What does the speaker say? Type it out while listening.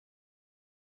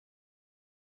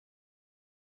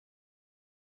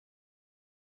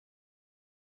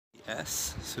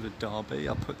Yes, sort of Derby.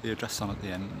 I'll put the address on at the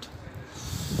end.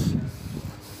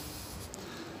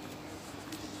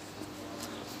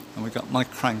 And we've got my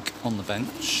crank on the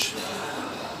bench.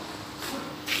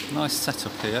 Nice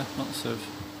setup here, lots of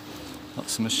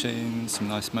machines, some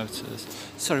nice motors.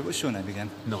 Sorry, what's your name again?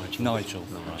 Nigel. Nigel.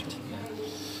 Right. Yeah.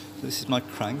 So this is my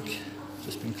crank,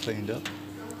 just been cleaned up.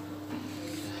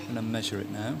 I'm going to measure it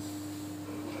now.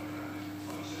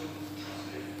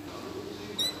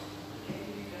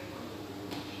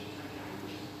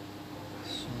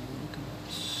 So we're looking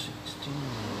at 69.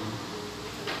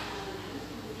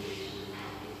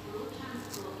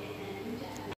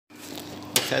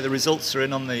 Okay, the results are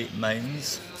in on the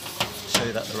mains. Show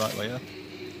you that the right way up.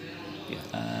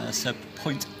 Yeah. So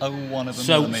 0.01 of a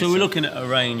millimetre. So we're looking at a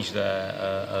range there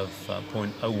of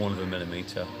 0.01 of a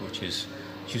millimetre, which is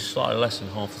just slightly less than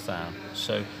half a thou.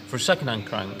 So for a second-hand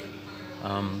crank,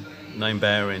 name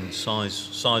bearing,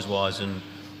 size-wise and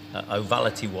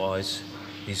ovality-wise,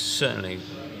 is certainly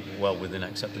well within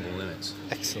acceptable limits.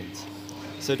 Excellent.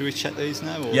 So do we check these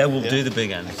now? Or? Yeah, we'll do the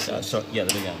big ends. Excellent. The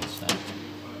big ends.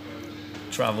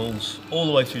 Travels all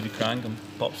the way through the crank and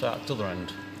pops out the other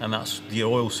end, and that's the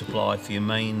oil supply for your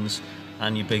mains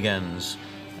and your big ends.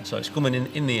 So it's coming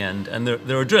in the end, and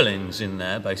there are drillings in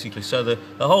there basically. So the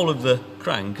whole of the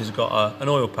crank has got an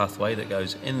oil pathway that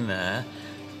goes in there,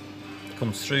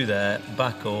 comes through there,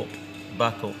 back up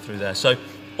through there. So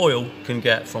oil can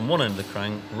get from one end of the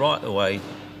crank right away,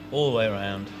 all the way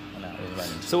around.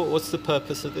 So what's the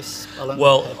purpose of this?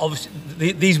 Well,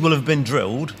 obviously these will have been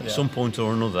drilled at some point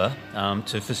or another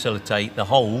to facilitate the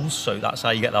holes, so that's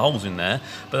how you get the holes in there.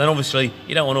 But then obviously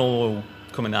you don't want oil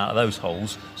coming out of those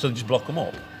holes, so just block them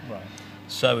up. Right.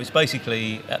 So it's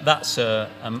basically, that's a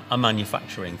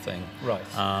manufacturing thing. Right.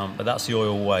 But that's the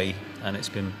oil way, and it's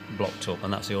been blocked up,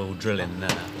 and that's the oil drilling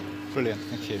there. Brilliant,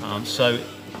 thank you. So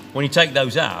when you take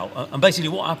those out, and basically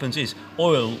what happens is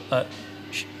oil,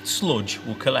 sludge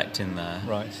will collect in there.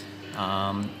 Right.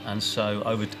 And so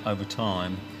over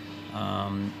time,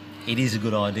 it is a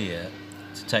good idea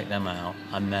to take them out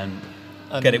and then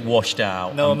get it washed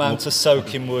out. No amount of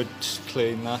soaking would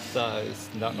clean that. That is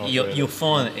not really. You'll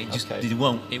find that it just it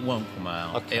won't come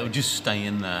out. Okay. It'll just stay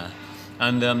in there.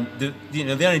 And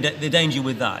the danger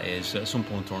with that is that at some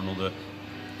point or another,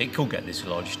 it could get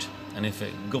dislodged, and if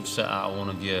it guffs it out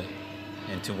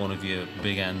into one of your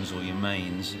big ends or your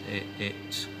mains,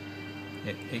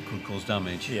 it could cause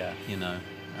damage. Yeah. It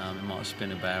might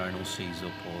spin a bearing or seize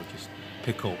up or just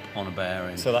pick up on a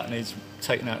bearing. So that needs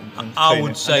taken out and I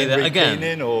would say that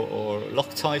again. Or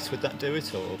Loctite, would that do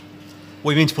it? Or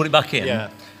Well, you mean to put it back in? Yeah.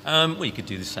 Well, you could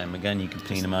do the same again. You could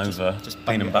clean them over,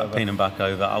 clean them back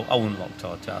over. I wouldn't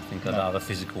Loctite it. I think I'd have a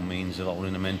physical means of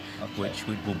holding them in, which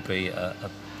would be a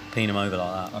clean them over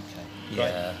like that. Okay.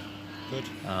 Yeah. Good.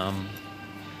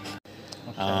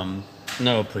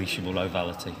 No appreciable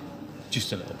ovality.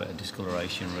 Just a little bit of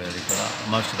discoloration, really, but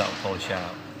most of that will polish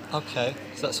out. Okay,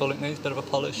 so that's all it needs, a bit of a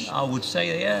polish? I would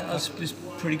say, yeah, that's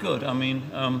pretty good. I mean,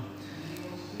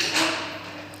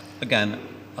 again,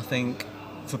 I think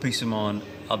for peace of mind,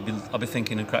 I'll be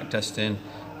thinking of crack testing,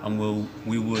 and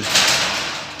we would,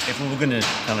 if we were going to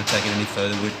kind of take it any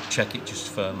further, we'd check it just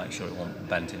for make sure it wasn't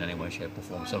bent in any way, shape, or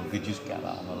form. So we could just get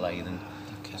that on the lathe and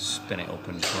spin it up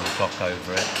and just run a clock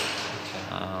over it.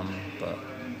 But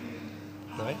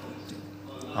right.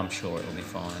 I'm sure it'll be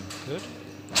fine. Good.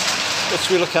 What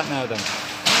should we look at now then?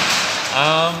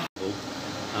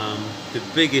 The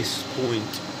biggest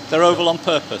point. They're oval on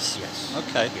purpose? Yes.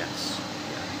 Okay. Yes.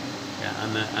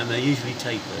 Yeah. And they're usually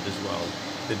tapered as well.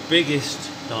 The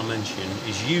biggest dimension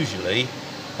is usually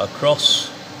across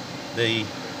the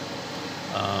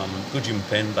gudgeon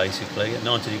pin, basically at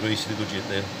 90 degrees to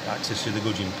the axis to the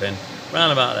gudgeon pin,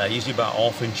 round about there, usually about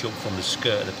 ½ inch up from the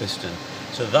skirt of the piston.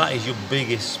 So that is your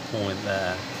biggest point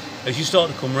there. As you start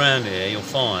to come round here, you'll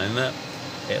find that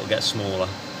it'll get smaller,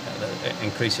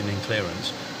 increasing in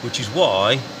clearance, which is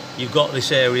why you've got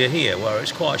this area here where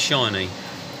it's quite shiny,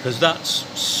 because that's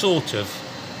sort of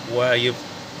where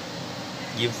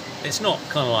it's not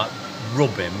kind of like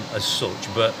rubbing as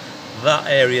such, but that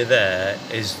area there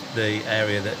is the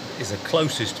area that is the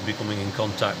closest to becoming in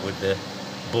contact with the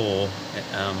bore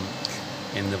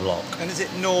in the block. And is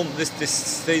it normal?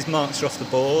 These marks are off the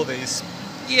bore. These.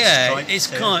 Yeah, it's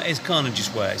kind of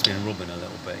just where it's been rubbing a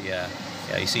little bit. Yeah.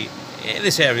 You see,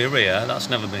 this area here, that's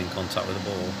never been in contact with the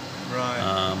bore. Right.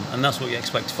 And that's what you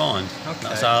expect to find.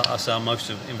 Okay. That's how most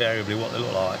of invariably what they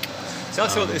look like. So I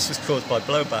thought this was caused by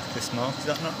blowback. This mark, is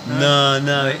that not?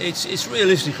 No. It's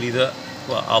realistically that.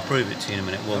 Well, I'll prove it to you in a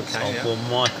minute. We'll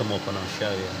mic them up and I'll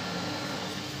show you.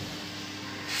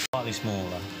 Slightly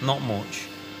smaller, not much.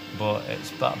 but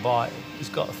it's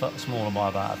got smaller by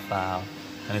about 1,000,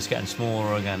 and it's getting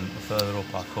smaller again the further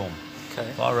up I come. Okay.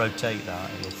 If I rotate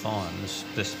that, you'll find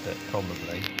this bit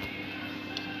probably.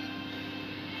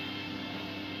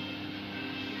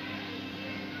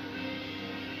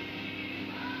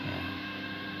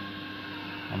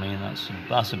 I mean,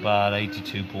 that's about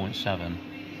 82.7,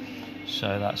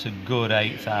 so that's a good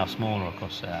 8,000 smaller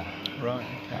across there. Right.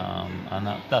 Okay. And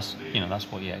that's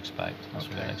what you expect. That's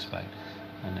what you expect,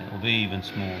 and it'll be even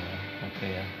smaller up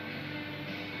here.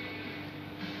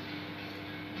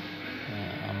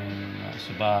 I mean,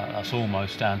 that's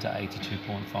almost down to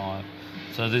 82.5.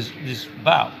 So there's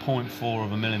about 0.4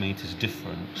 of a millimeters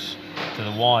difference to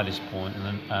the widest point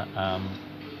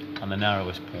and the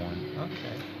narrowest point.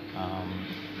 Okay.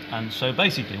 And so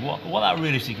basically, what that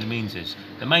realistically means is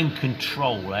the main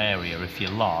control area, if you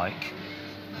like,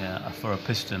 for a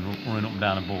piston running up and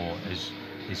down a bore is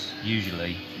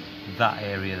usually that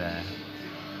area there,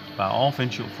 about ½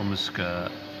 inch up from the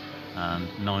skirt and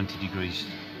 90 degrees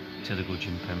to the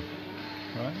gudgeon pin.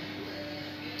 Right.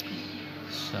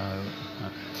 So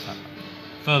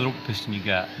further up the piston you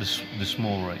get, the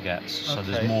smaller it gets. So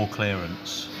Okay. there's more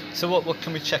clearance. So what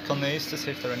can we check on these to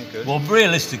see if they're any good? Well,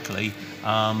 realistically,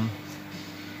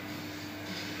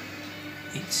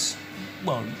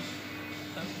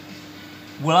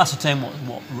 we'll ascertain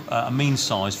what a mean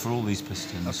size for all these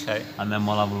pistons, Okay. and then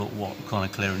we'll have a look what kind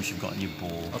of clearance you've got in your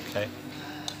bore. Okay.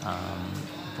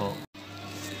 But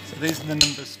So these are the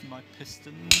numbers for my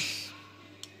pistons,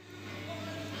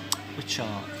 which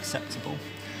are acceptable.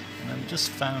 And then we just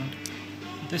found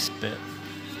this bit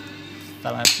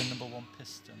fell out in number 1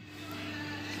 piston,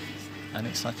 and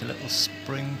it's like a little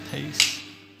spring piece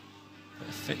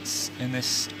that fits in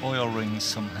this oil ring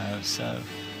somehow. So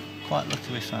quite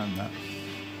lucky we found that.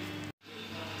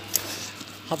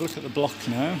 Have a look at the block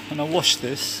now, and I washed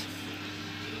this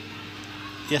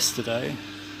yesterday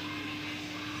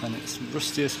and it's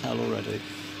rusty as hell already.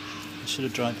 I should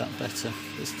have dried that better.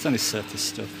 It's only surface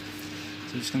stuff,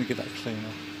 so I'm just going to give that a clean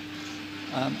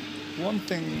up. One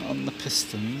thing on the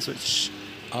pistons which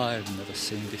I've never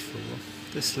seen before,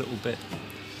 this little bit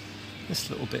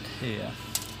here,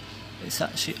 it's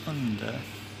actually under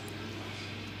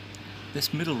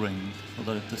this middle ring, or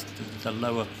the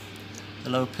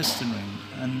lower piston ring,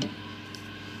 and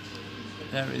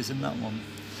there it is in that one.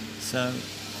 So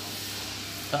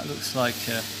that looks like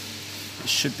it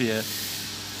should be a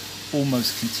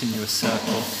almost continuous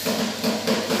circle,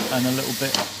 and a little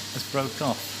bit has broke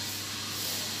off.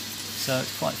 So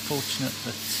it's quite fortunate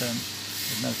that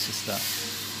I've noticed that.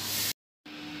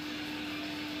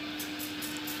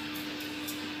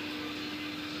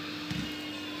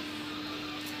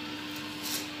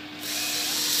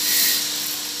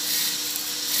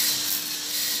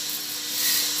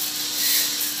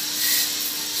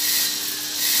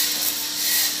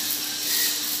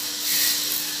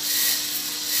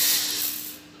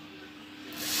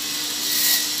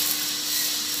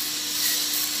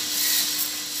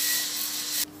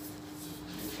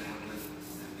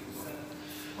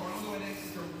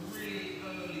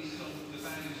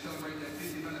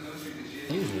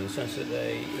 Usually in the sense that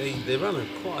they run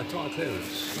quite a tight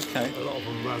clearance. Okay. A lot of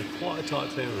them run quite a tight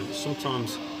clearance,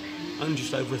 sometimes only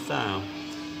just over 1,000.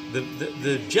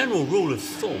 The general rule of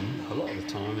thumb a lot of the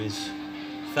time is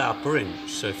 1,000 per inch.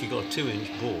 So if you've got a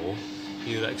 2-inch bore,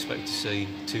 you'd expect to see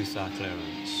 2,000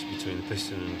 clearance between the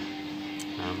piston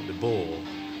and the bore.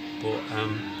 But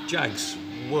Jags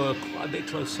were quite a bit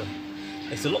closer.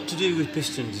 It's a lot to do with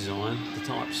piston design, the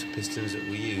types of pistons that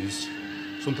we used.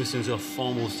 Some pistons are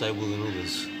far more stable than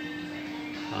others.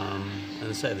 And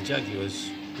I say the Jaguars,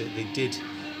 they did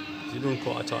run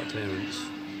quite a tight clearance.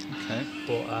 Okay.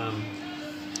 But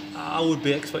I would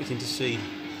be expecting to see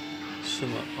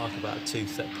something like about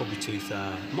probably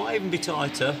 2,000. Might even be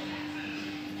tighter,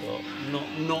 but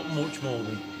not much more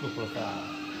than a couple of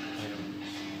thousand.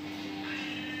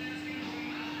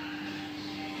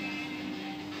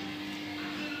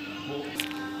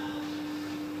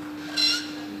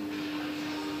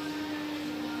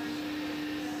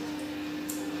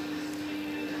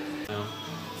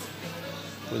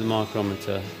 With the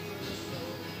micrometer,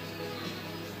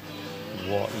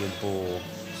 what your bore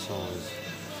size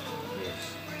is.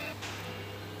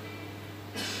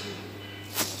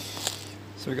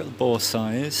 So we've got the bore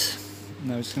size.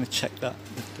 Now we're just going to check that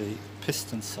with the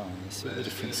piston size, see what the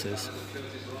difference is.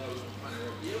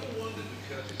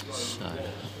 So,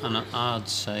 and I'd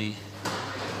say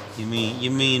your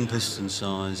mean piston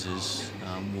size is,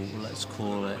 let's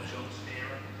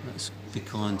be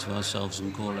kind to ourselves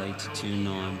and call it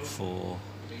 8294.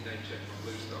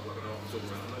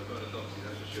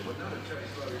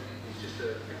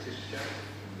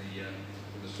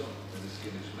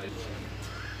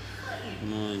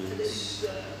 Minus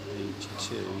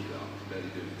 82.13.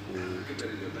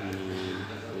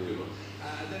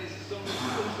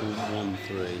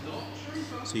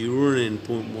 So you're running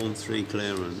 0.13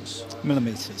 clearance.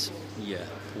 Millimetres. Yeah,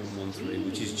 0.13,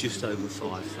 which is just over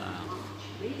 5 thou.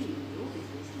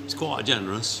 It's quite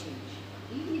generous.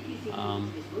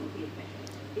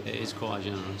 It is quite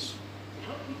generous,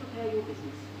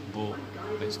 but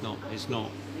it's not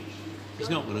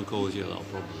going to cause you a lot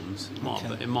of problems. It might,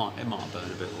 Okay. it might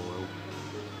burn a bit of oil.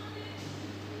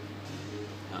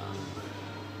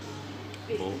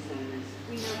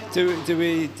 Do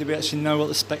we actually know what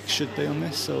the specs should be on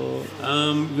this, or?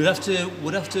 We'd have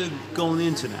to go on the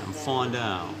internet and find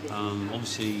out.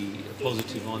 Obviously, a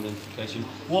positive identification.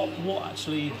 What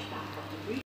actually?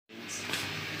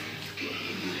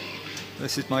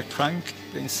 This is my crank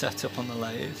being set up on the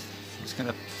lathe. I'm just going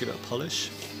to give it a polish.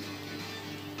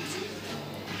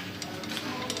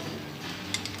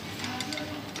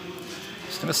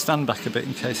 Just going to stand back a bit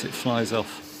in case it flies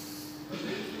off.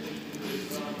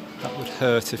 That would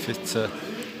hurt if it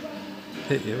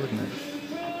hit you, wouldn't it?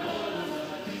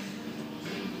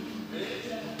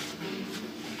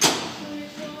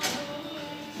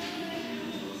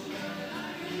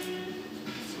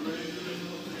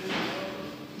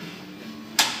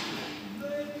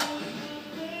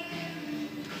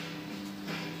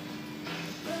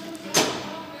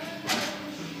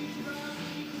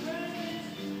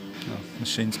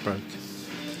 Machine's broke.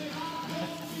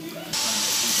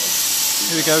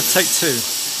 Here we go, take 2.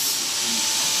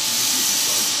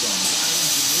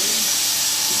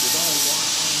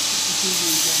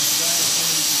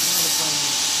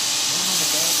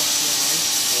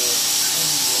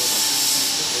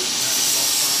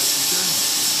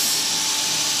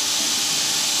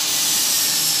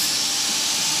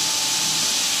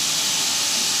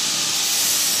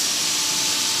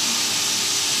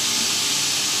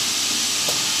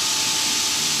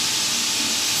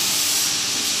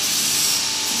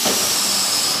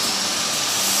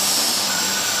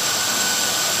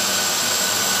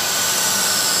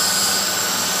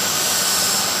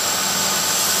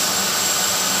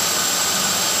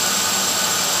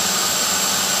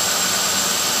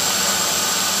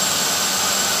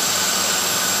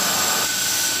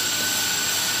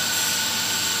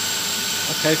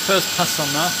 Okay, first pass on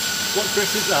that. What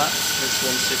grit is that? It's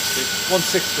 160.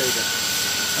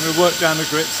 160. And we work down the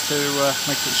grits to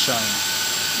make it shine.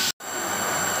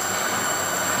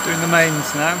 Doing the mains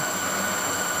now.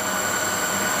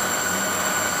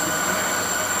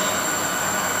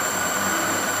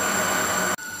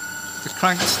 The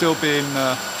crank's still being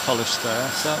polished there,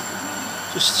 so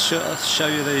just show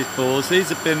you these bores. These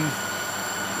have been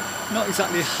not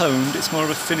exactly honed, it's more of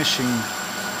a finishing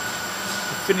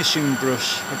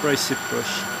brush, abrasive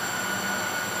brush.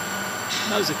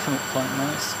 Those have come up quite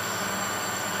nice.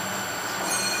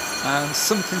 And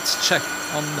something to check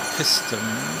on the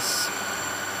pistons.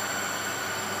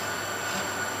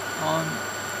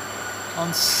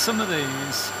 On some of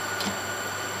these,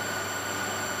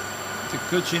 the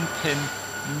gudgeon pin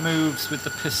moves with the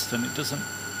piston. It's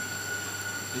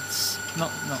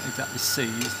not exactly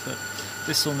seized, but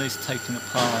this one needs taken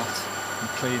apart and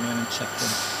cleaning and checking.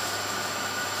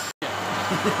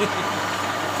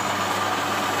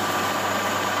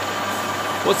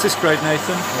 What's this grade,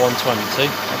 Nathan? 120. Okay.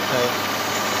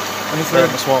 And is Very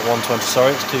there much what 120,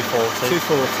 sorry, it's 240.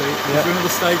 240? Is there another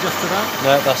stage after that?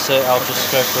 No, that's it, I'll just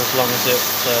go for as long as it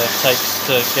takes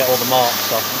to get all the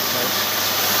marks off. Okay.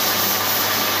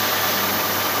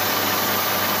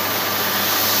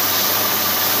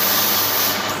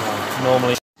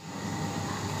 Normally.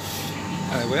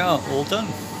 There we are, all done.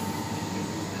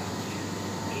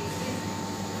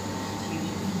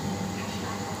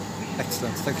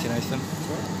 Excellent, thank you, Nathan.